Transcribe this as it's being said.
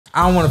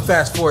I don't want to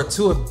fast forward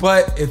to it,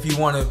 but if you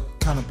want to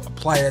kind of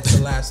apply that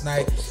to last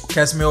night,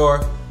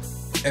 Casimero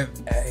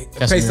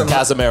faced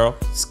Casimero.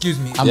 Excuse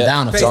me. I'm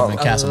down if it's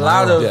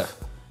Casimero.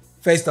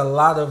 Faced a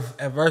lot of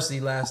adversity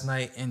last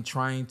night in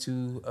trying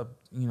to,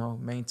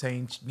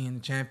 maintain being the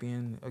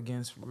champion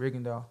against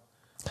Rigondeaux.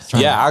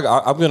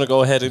 Yeah, I'm going to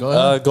go ahead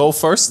and go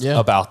first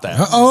about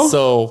that.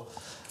 So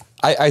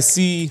I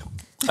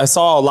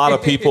saw a lot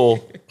of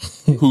people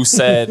who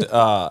said,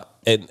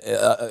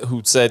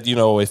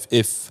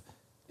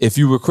 if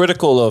you were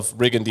critical of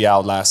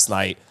Rigondeaux last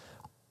night,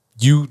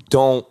 you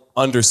don't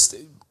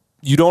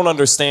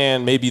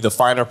understand maybe the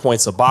finer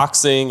points of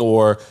boxing,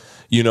 or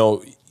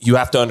you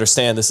have to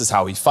understand this is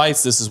how he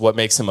fights. This is what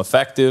makes him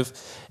effective.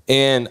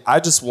 And I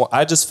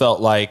just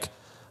felt like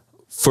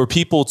for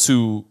people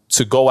to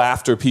go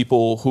after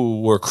people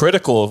who were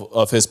critical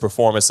of his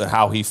performance and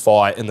how he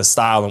fought and the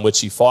style in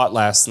which he fought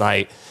last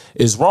night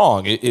is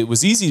wrong. It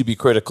was easy to be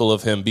critical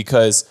of him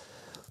because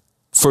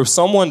for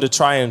someone to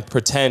try and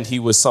pretend he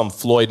was some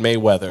Floyd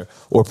Mayweather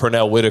or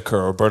Pernell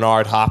Whitaker or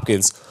Bernard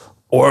Hopkins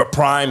or a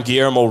prime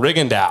Guillermo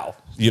Rigondeaux,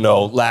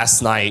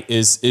 last night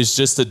is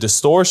just a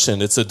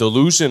distortion. It's a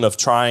delusion of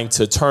trying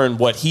to turn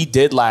what he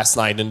did last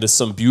night into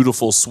some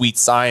beautiful, sweet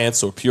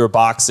science or pure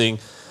boxing.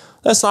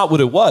 That's not what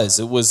it was.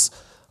 It was,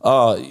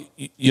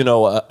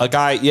 a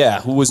guy,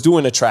 who was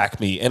doing a track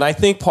meet. And I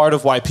think part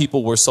of why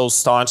people were so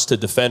staunch to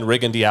defend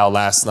Rigondeaux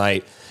last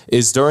night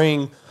is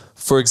during,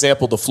 for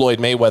example, the Floyd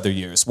Mayweather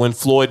years, when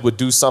Floyd would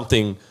do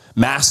something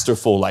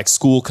masterful like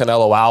school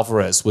Canelo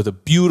Alvarez with a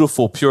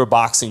beautiful, pure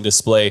boxing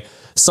display,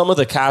 some of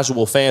the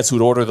casual fans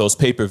who'd order those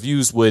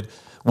pay-per-views would,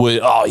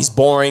 oh, he's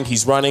boring,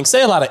 he's running,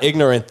 say a lot of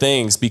ignorant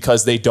things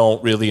because they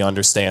don't really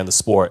understand the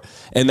sport.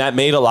 And that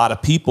made a lot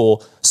of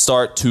people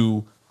start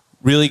to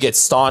really get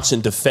staunch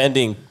in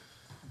defending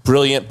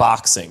brilliant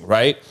boxing,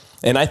 right?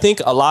 And I think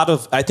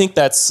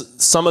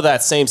that's some of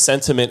that same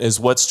sentiment is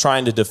what's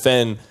trying to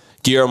defend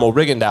Guillermo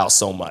Rigondeaux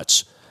so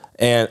much,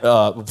 and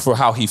for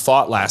how he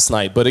fought last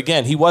night. But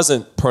again, he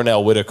wasn't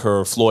Pernell Whitaker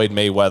or Floyd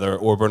Mayweather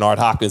or Bernard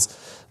Hopkins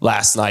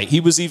last night. He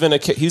was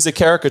he's a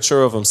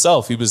caricature of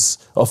himself. He was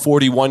a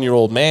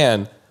 41-year-old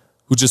man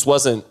who just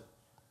wasn't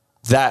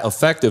that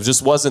effective,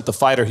 just wasn't the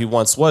fighter he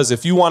once was.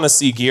 If you want to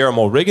see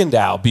Guillermo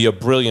Rigondeaux be a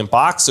brilliant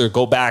boxer,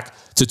 go back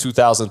to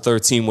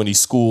 2013 when he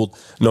schooled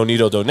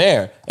Nonito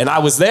Donaire. And I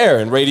was there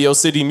in Radio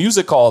City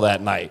Music Hall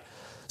that night.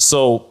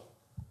 So,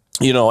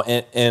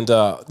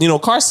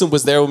 Carson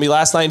was there with me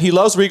last night, and he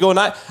loves Rigo, and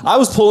I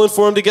was pulling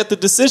for him to get the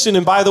decision.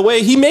 And by the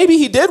way,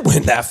 he did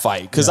win that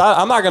fight, because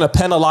I'm not going to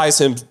penalize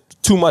him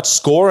too much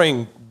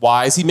scoring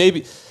wise.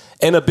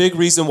 And a big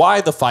reason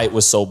why the fight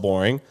was so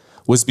boring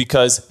was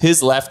because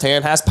his left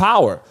hand has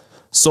power.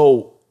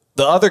 So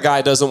the other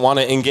guy doesn't want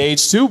to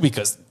engage too,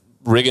 because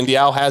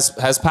Rigondeaux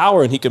has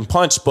power and he can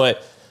punch.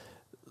 But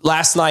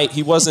last night,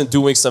 he wasn't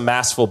doing some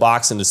masterful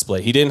boxing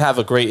display. He didn't have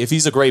if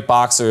he's a great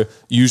boxer,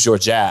 use your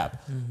jab.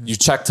 Mm-hmm. You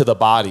check to the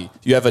body.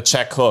 You have a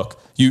check hook.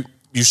 You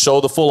show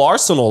the full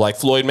arsenal like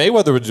Floyd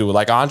Mayweather would do,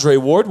 like Andre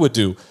Ward would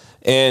do.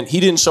 And he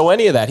didn't show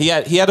any of that. He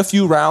had a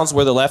few rounds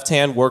where the left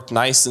hand worked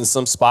nice in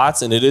some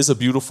spots, and it is a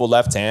beautiful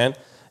left hand.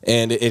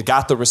 And it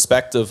got the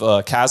respect of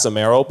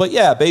Casimero. But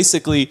yeah,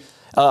 basically,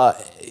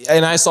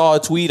 and I saw a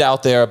tweet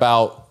out there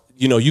about,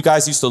 you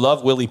guys used to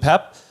love Willie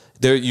Pep.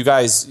 You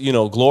guys,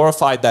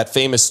 glorified that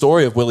famous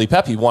story of Willie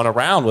Pep. He won a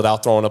round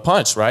without throwing a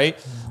punch, right?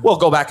 Well,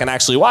 go back and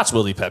actually watch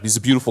Willie Pep. He's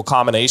a beautiful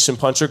combination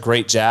puncher,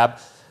 great jab.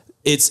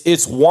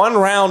 It's one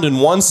round and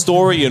one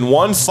story in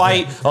one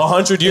fight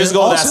 100 years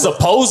ago that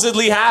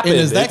supposedly happened.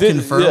 And is that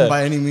confirmed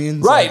by any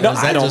means? Right. No,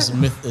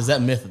 is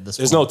that myth at this point?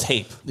 There's no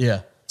tape.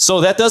 Yeah.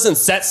 So that doesn't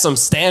set some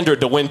standard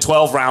to win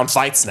 12-round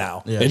fights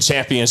now in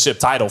championship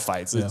title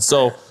fights. Yeah.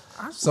 So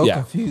I'm so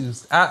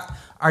confused.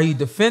 Are you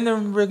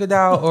defending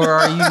Rigondeaux, or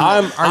are you?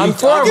 I'm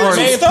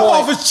getting stuff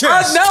off his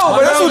chest. I know,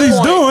 but that's what he's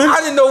doing.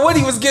 I didn't know what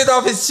he was getting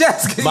off his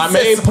chest. My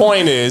main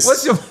point is,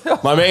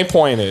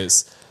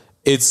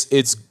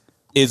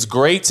 it's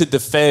great to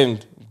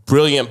defend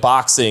brilliant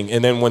boxing,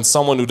 and then when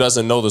someone who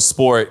doesn't know the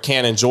sport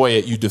can't enjoy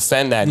it, you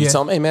defend that. And you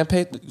tell them, hey man,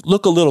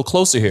 look a little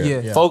closer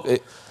here. Yeah.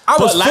 I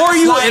was for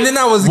you, and then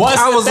I was like,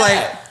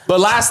 but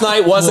last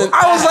night wasn't.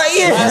 I was like,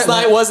 yeah. Last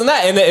night wasn't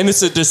that, and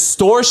it's a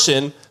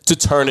distortion to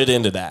turn it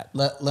into that.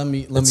 Let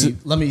me.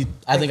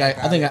 I think I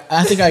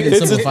can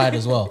simplify it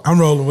as well. I'm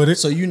rolling with it.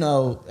 So take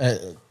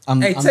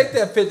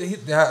that 50. Hey,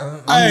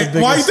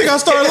 why you think I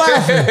started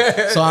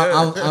laughing? So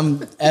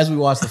I'm as we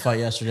watched the fight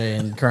yesterday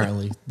and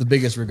currently the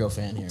biggest Rigo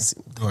fan here.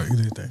 Go ahead, you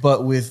do your thing.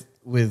 But with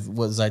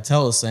what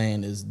Zytel is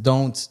saying is,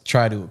 don't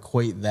try to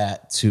equate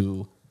that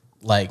to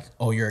like,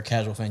 oh, you're a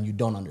casual fan, you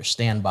don't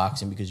understand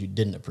boxing because you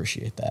didn't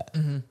appreciate that.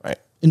 Mm-hmm. Right.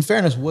 In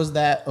fairness, was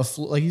that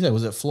like you said?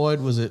 Was it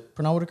Floyd? Was it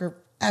Pernell Whitaker?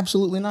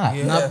 Absolutely not.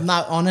 Yeah.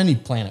 Not on any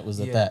planet was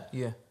it that.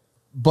 Yeah.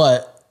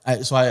 But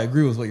I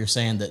agree with what you're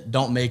saying, that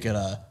don't make it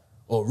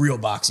real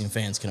boxing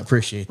fans can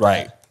appreciate that.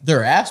 Right. There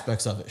are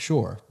aspects of it,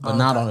 sure, but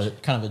not on a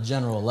kind of a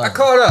general level. I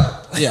caught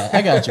up. Yeah,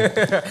 I got you.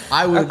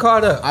 I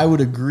caught up. I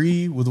would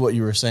agree with what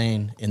you were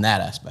saying in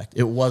that aspect.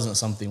 It wasn't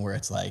something where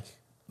it's like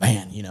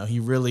man, you know,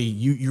 you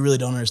really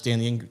don't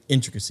understand the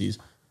intricacies.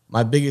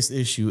 My biggest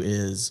issue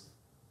is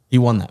he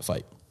won that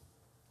fight.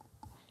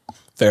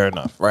 Fair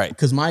enough, right?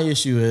 Because my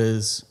issue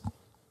is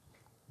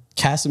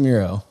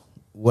Casimero,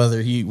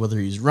 whether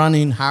he's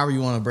running, however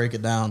you want to break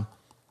it down.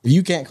 If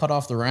you can't cut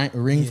off the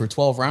ring for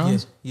 12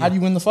 rounds, how do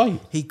you win the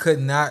fight? He could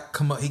not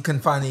come up. He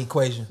couldn't find the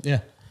equation. Yeah.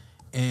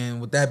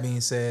 And with that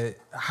being said,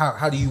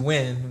 how do you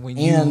win when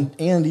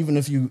and even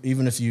if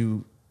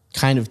you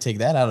kind of take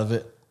that out of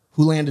it,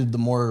 who landed the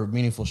more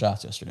meaningful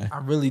shots yesterday? I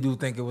really do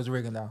think it was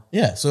Rigondeaux.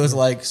 Yeah. So it's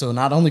like, so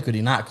not only could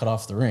he not cut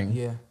off the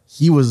ring,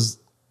 he was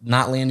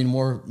not landing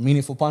more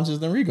meaningful punches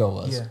than Rigo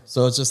was. Yeah.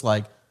 So it's just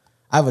like,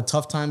 I have a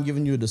tough time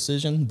giving you a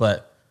decision,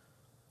 but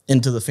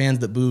into the fans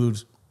that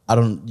booed,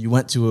 you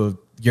went to a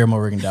Guillermo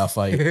Rigondeaux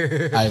fight.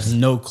 I have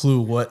no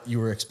clue what you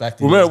were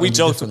expecting. Remember, we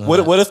joked,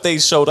 what if they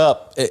showed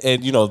up,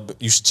 and you know,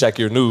 you should check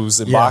your news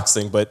in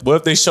boxing, but what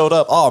if they showed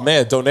up, oh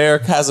man, Donaire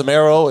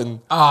Casimero, and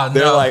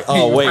they're like,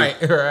 oh wait,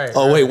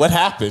 wait, what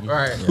happened?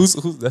 Right. Who's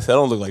that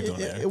don't look like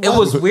Donaire. It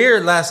was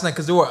weird last night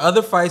because there were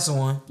other fights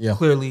on,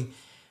 clearly,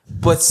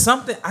 but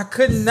something I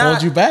could not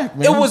hold you back,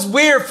 man. It was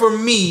weird for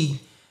me.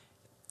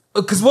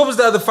 Because what was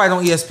the other fight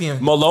on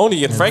ESPN?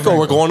 Maloney and Franco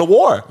were going to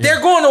war.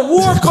 They're going to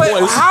war,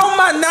 but how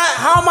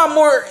am I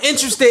more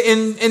interested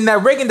in that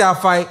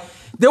Rigondeaux fight?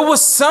 There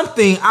was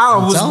something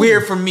was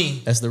weird for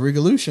me. That's the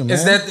Rigolution,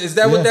 man. Is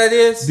that what that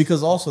is?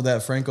 Because also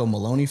that Franco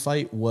Maloney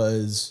fight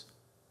was,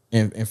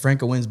 and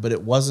Franco wins, but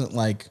it wasn't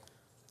like,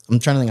 I'm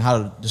trying to think how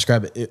to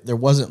describe it. There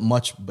wasn't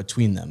much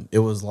between them. It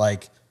was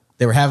like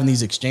they were having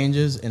these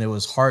exchanges, and it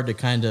was hard to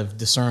kind of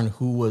discern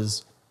who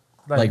was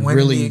like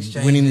really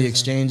winning the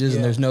exchanges,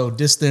 and there's no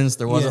distance.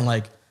 There wasn't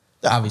like,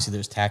 obviously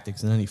there's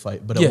tactics in any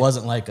fight, but it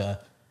wasn't like a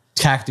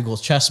tactical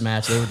chess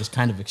match. They were just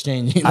kind of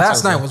exchanging.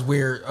 Last night was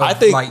weird. I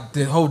think like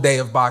the whole day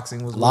of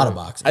boxing was a lot of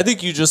boxing. I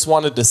think you just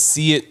wanted to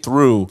see it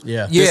through.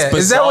 Yeah.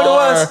 Is that what it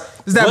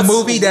was? Is that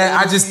movie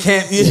that I just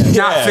can't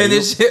not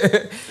finish?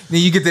 Then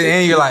you get to the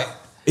end, you're like,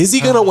 is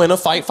he gonna win a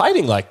fight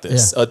fighting like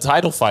this? A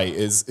title fight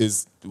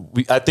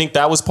I think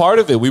that was part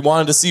of it. We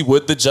wanted to see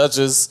what the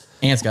judges.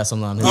 Ant's got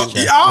something on his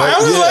chest. I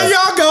was letting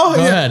y'all go.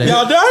 Go ahead,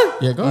 y'all done?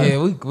 Yeah, go ahead.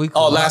 Yeah, we cool.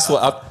 Oh, last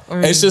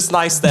one. It's just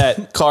nice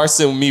that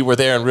Carson and me were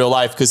there in real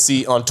life, because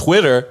see, on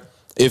Twitter,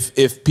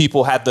 if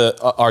people had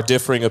our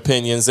differing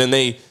opinions, and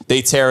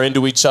they tear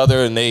into each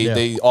other and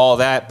they all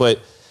that,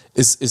 but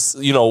it's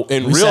you know,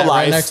 in we real sat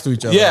life, right next to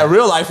each other. Yeah,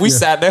 real life, we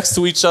sat next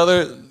to each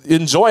other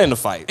enjoying the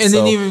fight. And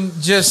then even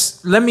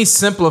just let me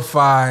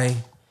simplify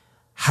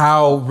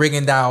how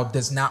Rigondeaux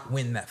does not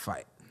win that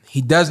fight.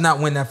 He does not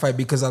win that fight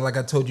because, like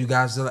I told you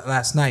guys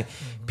last night,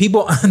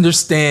 people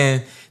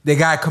understand the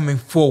guy coming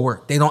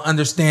forward. They don't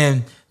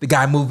understand the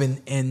guy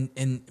moving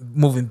and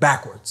moving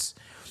backwards.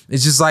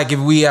 It's just like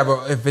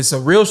if it's a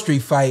real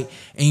street fight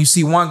and you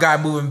see one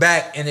guy moving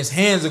back and his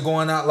hands are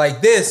going out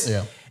like this,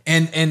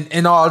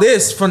 and all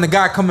this from the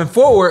guy coming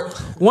forward.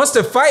 Once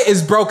the fight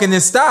is broken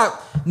and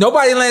stopped,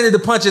 nobody landed the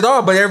punch at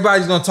all, but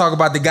everybody's gonna talk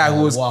about the guy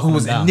who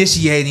was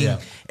initiating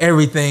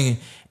everything.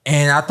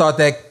 And I thought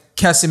that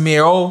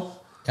Casimero,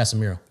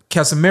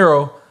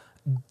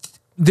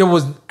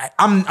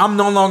 I'm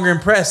no longer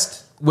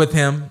impressed with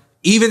him,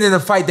 even in a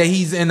fight that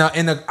he's in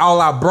a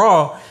all-out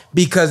brawl,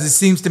 because it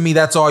seems to me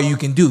that's all you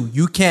can do.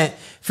 You can't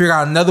figure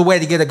out another way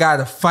to get a guy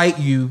to fight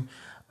you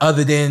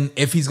other than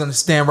if he's going to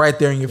stand right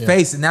there in your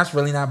face, and that's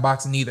really not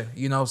boxing either,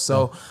 you know.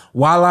 So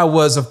while I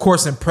was, of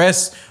course,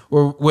 impressed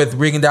with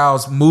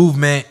Rigondeaux's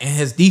movement and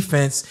his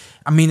defense,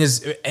 I mean,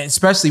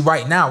 especially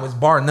right now, it's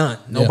bar none.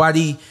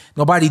 Nobody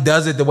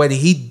does it the way that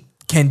he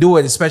can do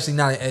it, especially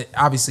not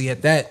obviously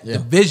at that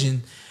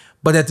division.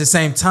 But at the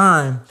same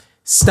time,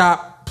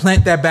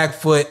 plant that back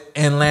foot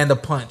and land a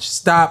punch.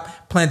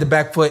 Stop, plant the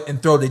back foot and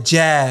throw the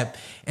jab.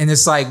 And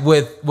it's like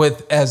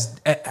with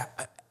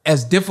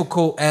as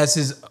difficult as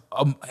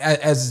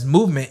his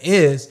movement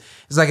is,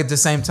 it's like at the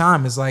same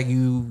time, it's like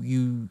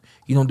you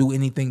don't do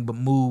anything but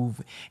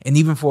move. And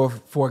even for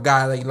a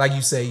guy like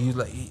you say, you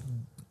like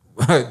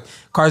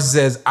Carson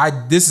says,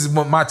 this is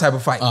my type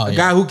of fight. A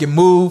guy who can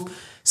move,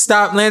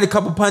 stop, land a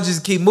couple punches,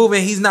 keep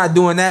moving. He's not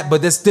doing that,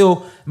 but that's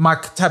still my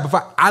type of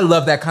fight. I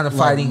love that kind of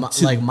fighting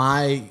too. Like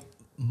my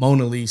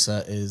Mona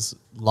Lisa is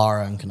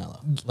Lara and Canelo.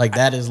 Like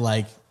that is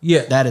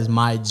that is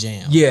my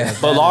jam. Yeah,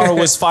 but Lara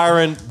was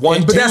firing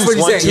one. But that's what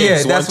he said.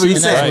 Yeah, that's what he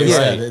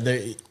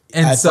said.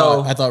 And I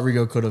thought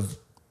Rigo could have,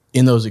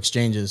 in those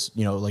exchanges,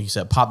 you know, like you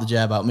said, pop the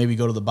jab out, maybe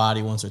go to the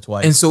body once or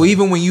twice. And so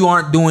even when you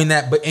aren't doing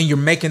that, and you're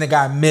making the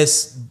guy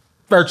miss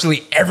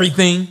virtually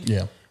everything.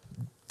 Yeah.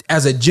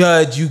 As a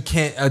judge,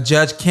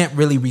 can't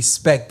really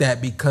respect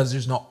that because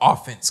there's no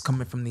offense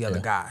coming from the other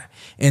guy.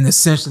 And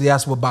essentially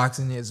that's what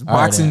boxing is.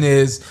 Boxing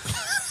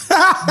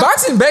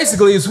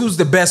basically is who's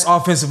the best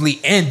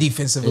offensively and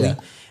defensively. Yeah.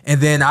 And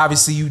then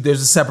obviously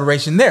there's a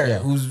separation there. Yeah.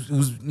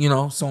 Who's you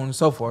know, so on and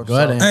so forth. Go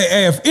ahead.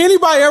 Hey, if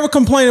anybody ever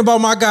complained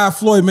about my guy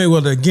Floyd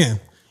Mayweather again,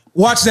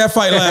 watch that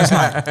fight last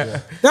night.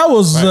 That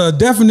was a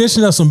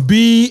definition of some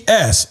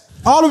BS.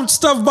 All the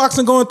stuff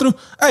boxing going through.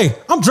 Hey,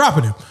 I'm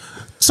dropping him.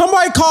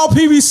 Somebody called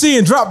PBC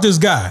and dropped this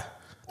guy.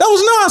 That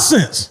was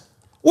nonsense.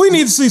 We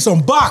need to see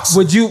some boxing.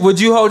 Would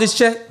you hold his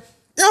check?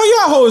 Hell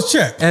yeah, I hold his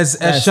check. As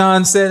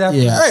Shawn said after?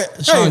 Yeah,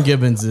 Hey, Sean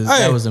Gibbons is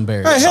that was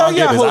embarrassing. Hey, hell Shawn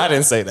yeah, Gibbons, hold- I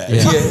didn't say that.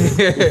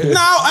 No,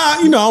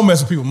 I don't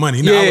mess with people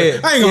money. No, Yeah. I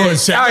ain't gonna hold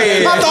his check. Oh,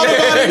 yeah. I thought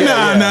about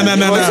it.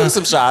 Nah. Well, took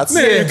some shots.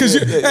 Yeah, because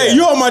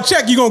you hold my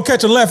check, you gonna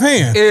catch a left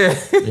hand.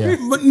 Yeah.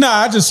 But nah,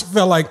 I just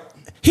felt like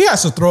he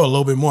has to throw a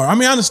little bit more. I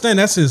mean, I understand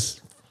that's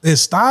his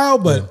style,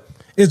 but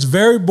it's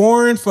very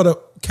boring for the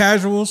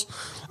casuals.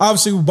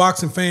 Obviously, with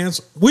boxing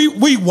fans,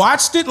 we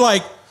watched it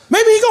like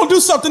maybe he gonna do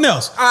something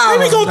else.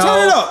 Maybe he gonna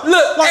turn it up.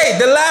 Look, Like,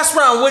 the last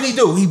round, what'd he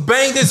do? He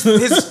banged his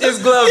gloves Yeah.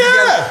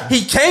 together.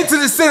 He came to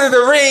the center of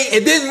the ring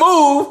and didn't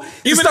move.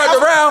 He started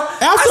the round.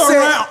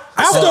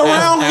 After a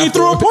round, he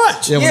threw a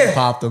punch. Yeah, when Yeah. he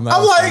popped him.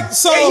 I'm like,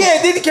 so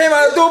then he came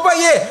out and threw a punch.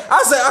 Yeah,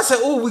 I said,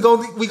 ooh,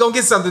 we gonna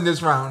get something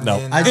this round. No.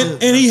 And,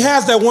 and he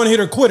has that one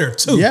hitter quitter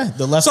too. Yeah,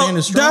 the left hand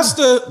is strong.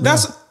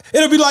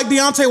 It'll be like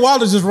Deontay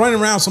Wilder just running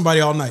around somebody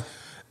all night.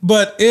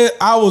 But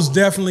I was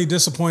definitely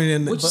disappointed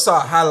in we it. just saw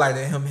a highlight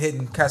of him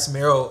hitting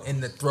Casimero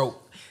in the throat.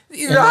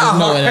 You know, There's how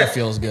no way hard- that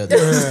feels good.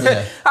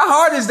 Yeah. How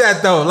hard is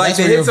that though? Like That's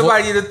to where hit your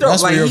somebody in the throat.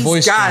 that's Like where your he's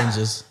voice got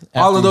changes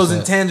all after of you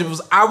those say it.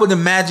 intangibles. I would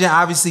imagine,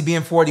 obviously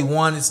being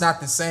 41, it's not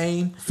the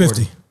same.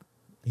 50.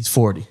 He's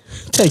 40.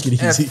 Take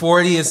it At easy.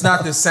 40, it's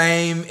not the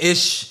same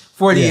ish.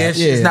 40-ish,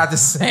 Yeah, yeah. it's not the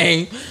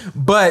same.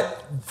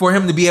 But for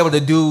him to be able to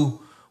do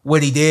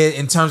what he did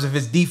in terms of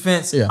his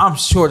defense, Yeah. I'm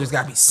sure there's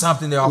got to be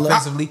something there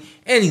offensively.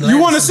 And he You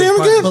landed want to some see him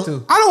big again? punches,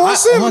 too. I don't want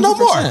to see him no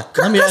more. 100%.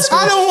 Let me ask you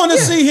I this. don't want to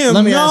see him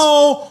Let me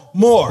no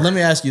more. Let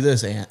me ask you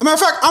this, Ant. Matter of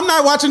fact, I'm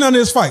not watching none of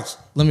his fights.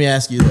 Let me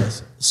ask you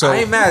this. So I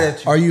ain't mad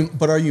at you.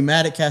 Are you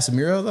mad at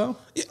Casimiro though?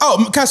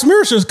 Oh,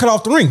 Casimiro should cut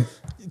off the ring.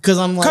 Because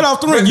I'm like, Cut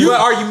off the ring. But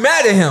are you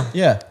mad at him?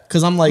 Yeah,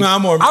 because I'm like,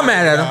 I'm I'm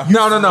mad at him.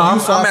 No, I'm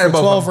fought mad for at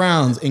both 12 of them.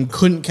 rounds and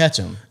couldn't catch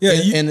him. Yeah,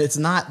 and it's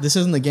not. This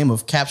isn't the game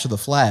of capture the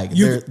flag.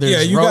 You-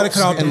 There's you gotta ropes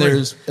cut out the and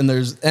ring.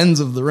 there's ends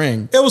of the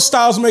ring. It was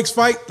Styles Makes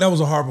fight. That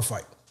was a horrible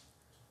fight.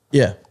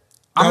 Yeah,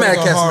 I'm That mad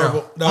was at a Casimiro.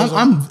 horrible- that was a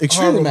I'm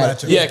extremely horrible mad at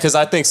matchup. Yeah, because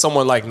I think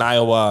someone like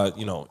Naoya,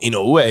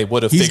 Inoue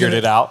would have He's figured gonna-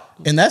 it out.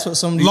 and that's what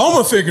somebody.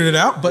 Loma figured it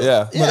out, but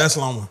Yeah. but that's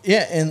Loma.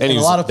 Yeah, and he a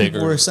was lot of bigger.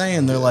 people were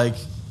saying they're like,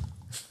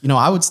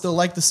 I would still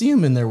like to see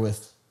him in there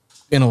with.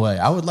 In a way,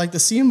 I would like to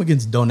see him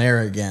against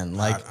Donaire again.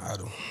 Like,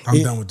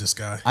 I'm done with this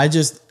guy.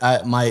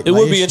 It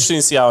would be interesting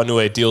to see how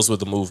Inoue deals with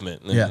the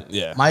movement. And,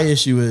 Yeah. My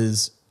issue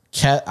is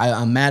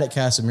I'm mad at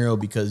Casimiro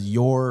because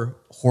your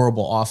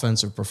horrible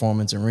offensive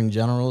performance and ring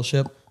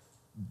generalship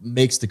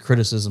makes the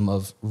criticism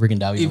of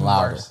Rigondeaux even Even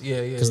louder. worse.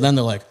 Yeah. Because then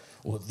they're like,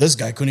 well, this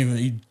guy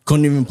couldn't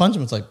even punch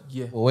him. It's like,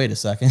 Yeah. well, wait a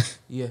second.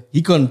 Yeah.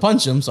 He couldn't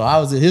punch him, so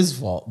how was it his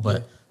fault?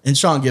 But and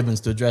Sean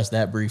Gibbons, to address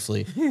that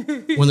briefly,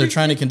 when they're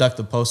trying to conduct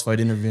a post-fight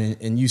interview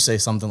and you say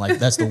something like,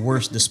 that's the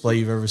worst display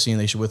you've ever seen,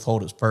 they should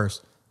withhold his purse.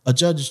 A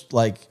judge,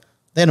 they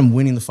had him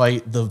winning the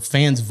fight. The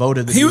fans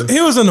voted. That He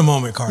was in the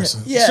moment,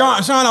 Carson.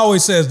 Yeah. Sean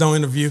always says don't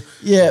interview.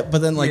 Yeah,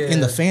 but then in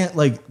the Yeah.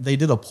 fan, they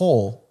did a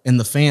poll and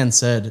the fan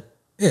said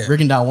Yeah.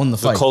 Rigondeaux won the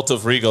The fight. cult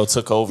of Rigo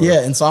took over. Yeah,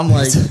 and so I'm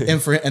like,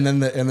 and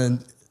then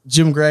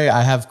Jim Gray,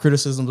 I have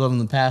criticisms of him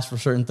in the past for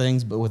certain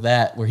things, but with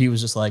that, where he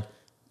was just like,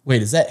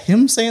 wait, is that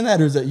him saying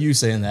that or is that you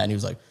saying that? And he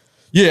was like,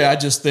 yeah, I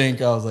just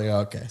think. I was like,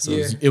 okay, so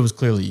Yeah. it was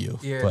clearly you.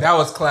 Yeah, But, that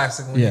was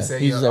classic when he yeah.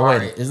 said, He's just all like,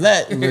 wait, right. is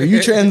that were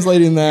you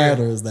translating that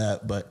or is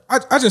that? But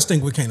I just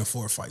think we can't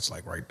afford fights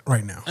like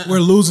right now. We're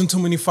losing too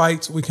many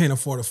fights. We can't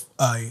afford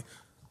a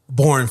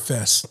boring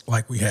fest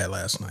like we had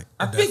last night.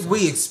 I think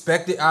we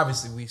expected,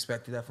 obviously we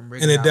expected that from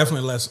Rigondeaux. And it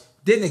definitely less.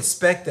 didn't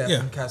expect that Yeah.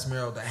 from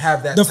Casimiro to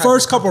have that. The type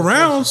first of couple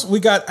confrontation. rounds, we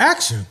got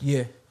action.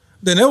 Yeah.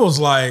 Then it was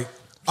like,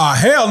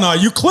 hell no,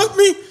 you clip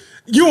me,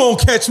 you won't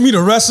catch me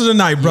the rest of the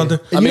night,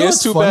 brother. And I mean, you know it's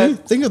what's too funny?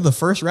 bad. Think of the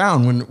first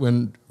round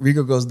when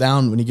Rigo goes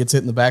down, when he gets hit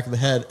in the back of the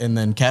head, and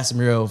then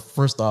Casimiro,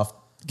 first off,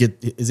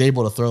 is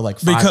able to throw like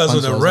 5 Because of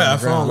punches the on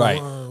ref. ground.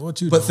 Right. What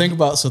you But doing?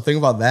 think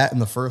about that in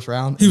the first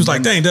round. He was And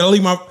like, then- dang,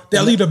 did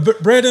I leave the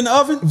bread in the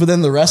oven? But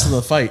then the rest of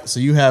the fight, so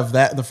you have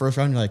that in the first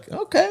round. You're like,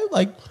 okay,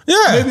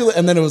 Yeah. maybe.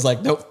 And then it was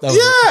like, nope. That was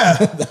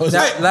Yeah. it. That was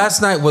That, it.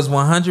 last night was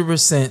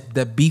 100%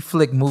 the B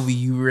flick movie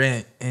you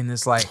rent, and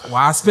it's like, well,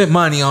 I spent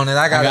money on it.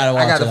 I gotta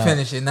watch gotta it out.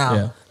 finish it now.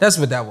 Yeah. That's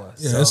what that was.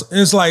 Yeah, So,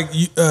 it's like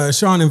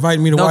Sean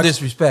invited me to No watch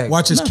disrespect.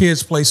 watch his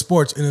kids play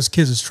sports, and his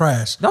kids is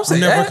trash. Don't say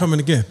I'm never that. coming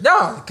again.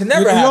 no, it can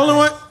never You happen. only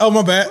one? Oh,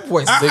 my bad.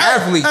 Boy's an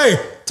athlete. Hey,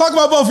 talk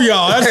about both of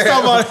y'all. Let's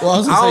talk about Well,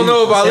 was I gonna don't say,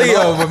 know about and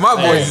Leo, but my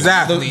boy's is the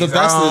athletes.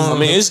 best is- I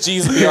mean, it's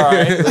Jeezy, all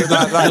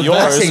right. Not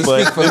yours, can't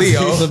but speak for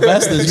Leo. The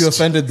best is you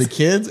offended the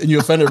kids and you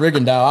offended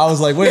Rigondeaux. I was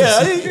like, wait,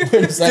 Yeah, wait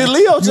a second. did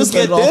Leo You just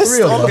get offended all this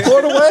 3 of on the us.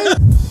 court away?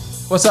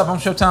 What's up? I'm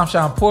Showtime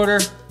Shawn Porter.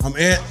 I'm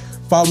Ant.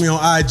 Follow me on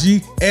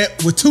IG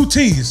with 2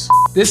 T's.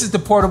 This is the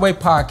Porter Way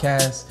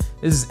Podcast.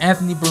 This is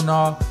Anthony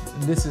Brenagh,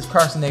 and this is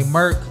Carson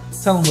Merk.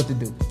 Tell them what to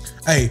do.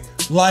 Hey,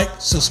 like,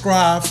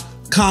 subscribe,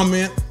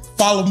 comment,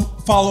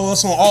 follow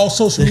us on all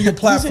social media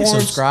platforms.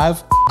 Subscribe.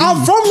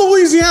 I'm from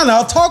Louisiana.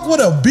 I'll talk with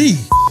a B.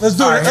 Let's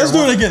do All it. right, Let's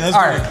here, do it again. Let's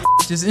All do right,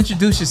 just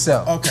introduce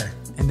yourself. it. Okay.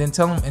 And then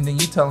tell them, and then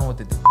you tell them what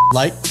to do.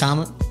 Like,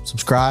 comment,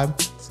 subscribe.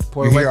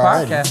 Porter Way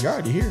Podcast. You're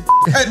already here.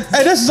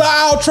 Hey, this is our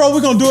outro.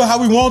 We're gonna do it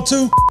how we want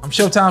to. I'm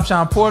Showtime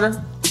Shawn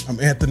Porter. I'm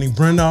Anthony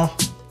Brenagh.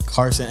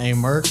 Carson A.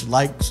 Merk.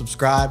 Like,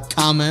 subscribe,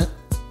 comment.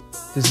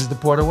 This is the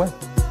Porter Way.